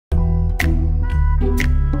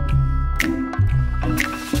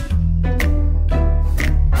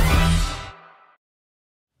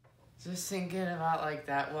Just thinking about like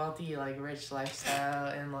that wealthy, like rich lifestyle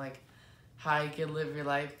and like how you can live your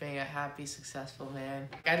life being a happy, successful man.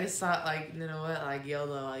 I just thought like, you know what, like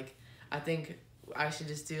YOLO, like I think I should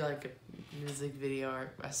just do like a music video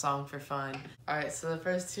or a song for fun. Alright, so the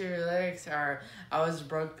first two lyrics are, I was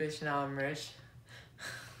broke bitch, now I'm rich.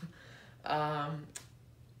 I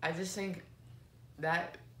just think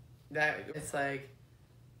that it's like,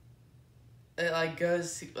 it like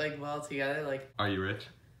goes like well together. Like, are you rich?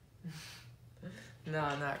 No,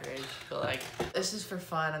 I'm not rich, but like, this is for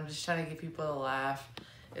fun. I'm just trying to get people to laugh.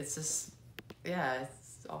 It's just, yeah,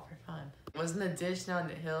 it's all for fun. Wasn't a dish down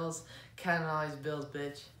the hills, counting all these bills,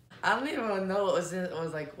 bitch. I don't even know what was in it,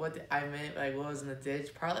 was like what I meant, like what was in the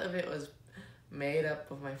ditch. Part of it was made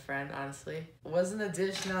up with my friend, honestly. Wasn't a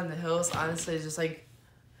dish down the hills, honestly, it's just like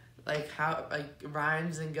how like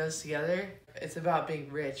rhymes and goes together. It's about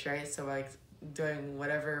being rich, right? So like doing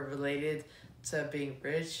whatever related to being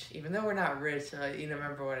rich, even though we're not rich. You know,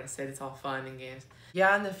 remember what I said, it's all fun and games.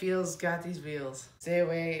 Yeah, in the fields, got these wheels. Stay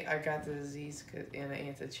away, I got the disease, and it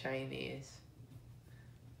ain't the Chinese.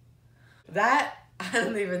 That, I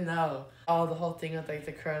don't even know. Oh, the whole thing with like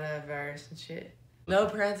the coronavirus and shit. No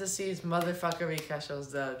parentheses, motherfucker, we catch those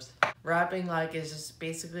dubs. Rapping like is just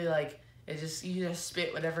basically like, it's just, you just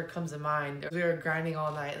spit whatever comes to mind. We were grinding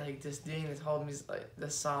all night, like just doing this whole music, like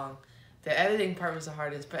this song. The editing part was the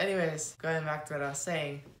hardest, but anyways, going back to what I was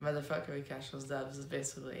saying, motherfucker, we catch those dubs is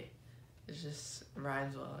basically, it just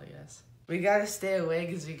rhymes well, I guess. We gotta stay away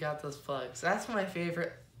because we got those plugs. That's my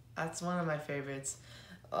favorite, that's one of my favorites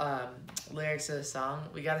lyrics of the song.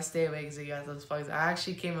 We gotta stay away because we got those plugs. I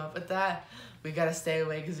actually came up with that. We gotta stay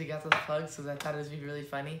away because we got those plugs, because I thought it would be really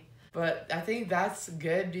funny. But I think that's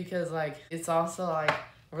good because like, it's also like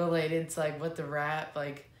related to like what the rap,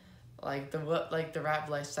 like the rap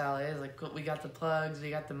lifestyle is. Like we got the plugs, we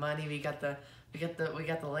got the money, we got the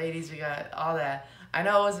ladies, we got all that. I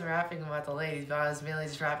know I wasn't rapping about the ladies, but I was mainly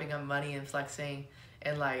just rapping on money and flexing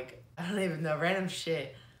and like, I don't even know, random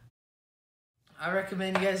shit. I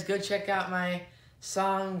recommend you guys go check out my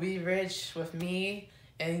song Be Rich with me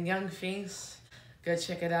and Young Finks. Go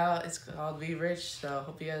check it out. It's called Be Rich, so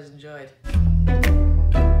hope you guys enjoyed.